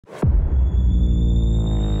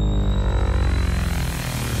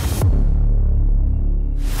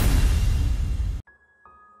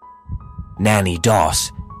Nannie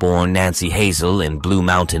Doss, born Nancy Hazel in Blue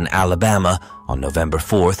Mountain, Alabama, on November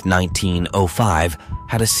 4th, 1905,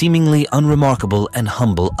 had a seemingly unremarkable and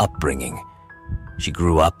humble upbringing. She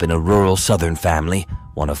grew up in a rural Southern family,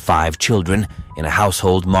 one of 5 children, in a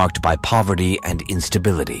household marked by poverty and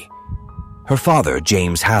instability. Her father,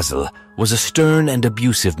 James Hazel, was a stern and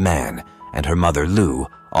abusive man, and her mother, Lou,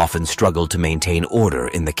 often struggled to maintain order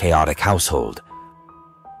in the chaotic household.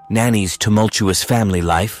 Nannie's tumultuous family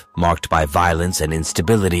life, marked by violence and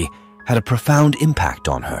instability, had a profound impact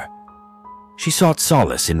on her. She sought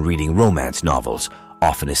solace in reading romance novels,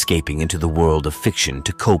 often escaping into the world of fiction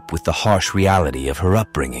to cope with the harsh reality of her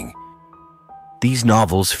upbringing. These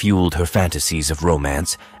novels fueled her fantasies of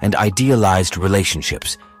romance and idealized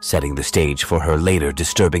relationships, setting the stage for her later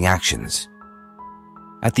disturbing actions.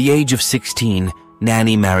 At the age of 16,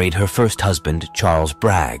 Nannie married her first husband, Charles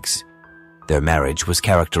Braggs. Their marriage was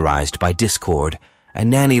characterized by discord, and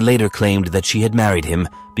Nannie later claimed that she had married him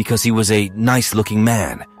because he was a nice-looking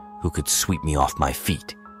man who could sweep me off my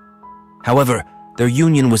feet. However, their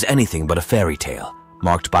union was anything but a fairy tale,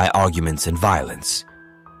 marked by arguments and violence.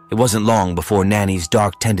 It wasn't long before Nannie's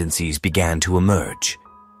dark tendencies began to emerge.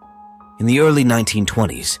 In the early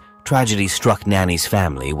 1920s, tragedy struck Nannie's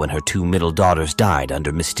family when her 2 middle daughters died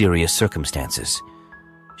under mysterious circumstances.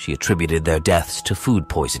 She attributed their deaths to food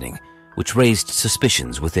poisoning, which raised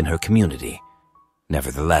suspicions within her community.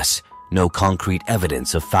 Nevertheless, no concrete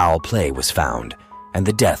evidence of foul play was found, and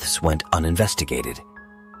the deaths went uninvestigated.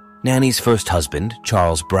 Nannie's first husband,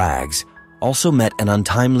 Charles Braggs, also met an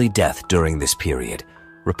untimely death during this period,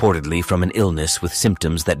 reportedly from an illness with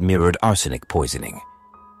symptoms that mirrored arsenic poisoning.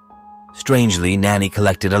 Strangely, Nannie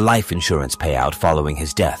collected a life insurance payout following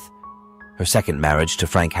his death. Her second marriage to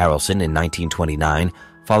Frank Harrelson in 1929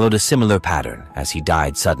 followed a similar pattern as he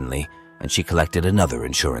died suddenly, and she collected another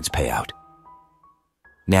insurance payout.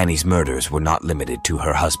 Nannie's murders were not limited to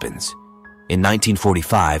her husbands. In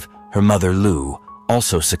 1945, her mother, Lou,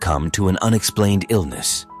 also succumbed to an unexplained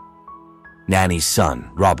illness. Nannie's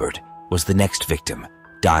son, Robert, was the next victim,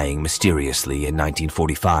 dying mysteriously in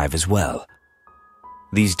 1945 as well.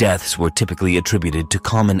 These deaths were typically attributed to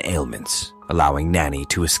common ailments, allowing Nannie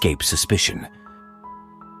to escape suspicion.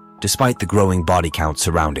 Despite the growing body count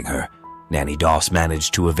surrounding her, Nannie Doss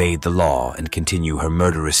managed to evade the law and continue her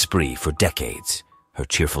murderous spree for decades. Her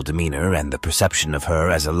cheerful demeanor and the perception of her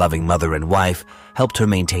as a loving mother and wife helped her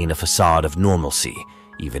maintain a facade of normalcy,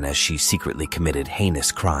 even as she secretly committed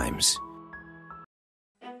heinous crimes.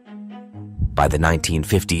 By the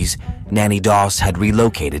 1950s, Nannie Doss had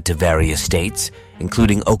relocated to various states,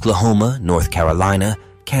 including Oklahoma, North Carolina,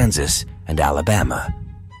 Kansas, and Alabama.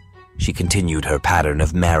 She continued her pattern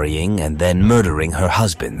of marrying and then murdering her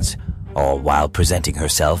husbands, all while presenting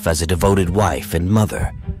herself as a devoted wife and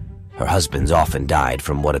mother. Her husbands often died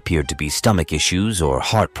from what appeared to be stomach issues or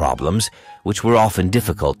heart problems, which were often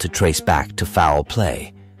difficult to trace back to foul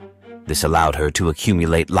play. This allowed her to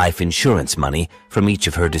accumulate life insurance money from each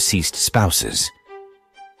of her deceased spouses.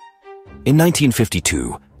 In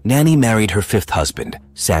 1952, Nannie married her 5th husband,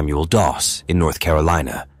 Samuel Doss, in North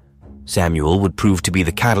Carolina. Samuel would prove to be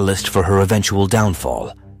the catalyst for her eventual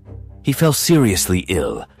downfall. He fell seriously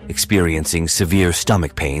ill, experiencing severe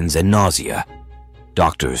stomach pains and nausea.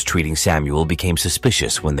 Doctors treating Samuel became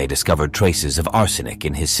suspicious when they discovered traces of arsenic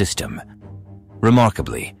in his system.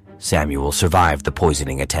 Remarkably, Samuel survived the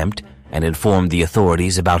poisoning attempt and informed the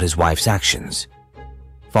authorities about his wife's actions.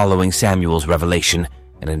 Following Samuel's revelation,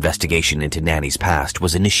 an investigation into Nannie's past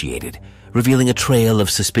was initiated, revealing a trail of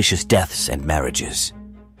suspicious deaths and marriages.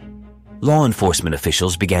 Law enforcement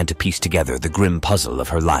officials began to piece together the grim puzzle of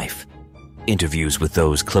her life. Interviews with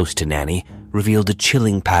those close to Nannie revealed a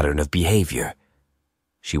chilling pattern of behavior.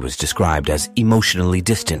 She was described as emotionally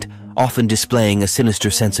distant, often displaying a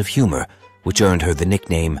sinister sense of humor, which earned her the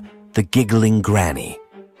nickname the Giggling Granny.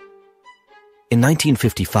 In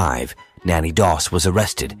 1955, Nannie Doss was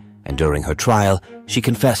arrested, and during her trial, she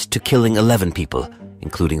confessed to killing 11 people,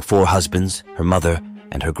 including 4 husbands, her mother,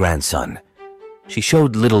 and her grandson. She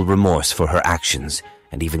showed little remorse for her actions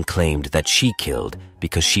and even claimed that she killed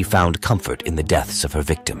because she found comfort in the deaths of her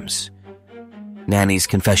victims. Nannie's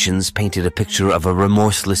confessions painted a picture of a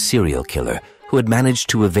remorseless serial killer who had managed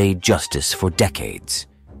to evade justice for decades.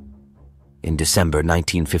 In December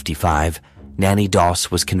 1955, Nannie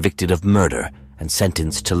Doss was convicted of murder and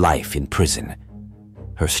sentenced to life in prison.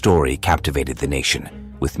 Her story captivated the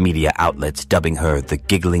nation, with media outlets dubbing her the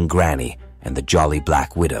Giggling Granny and the Jolly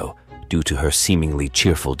Black Widow due to her seemingly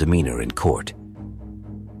cheerful demeanor in court.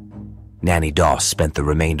 Nannie Doss spent the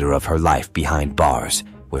remainder of her life behind bars,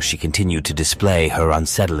 where she continued to display her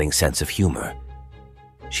unsettling sense of humor.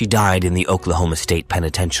 She died in the Oklahoma State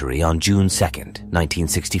Penitentiary on June 2,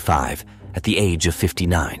 1965, at the age of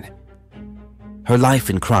 59. Her life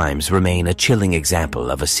and crimes remain a chilling example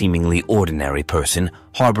of a seemingly ordinary person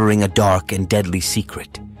harboring a dark and deadly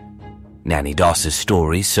secret. Nannie Doss's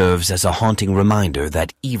story serves as a haunting reminder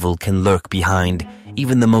that evil can lurk behind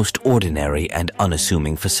even the most ordinary and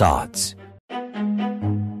unassuming facades.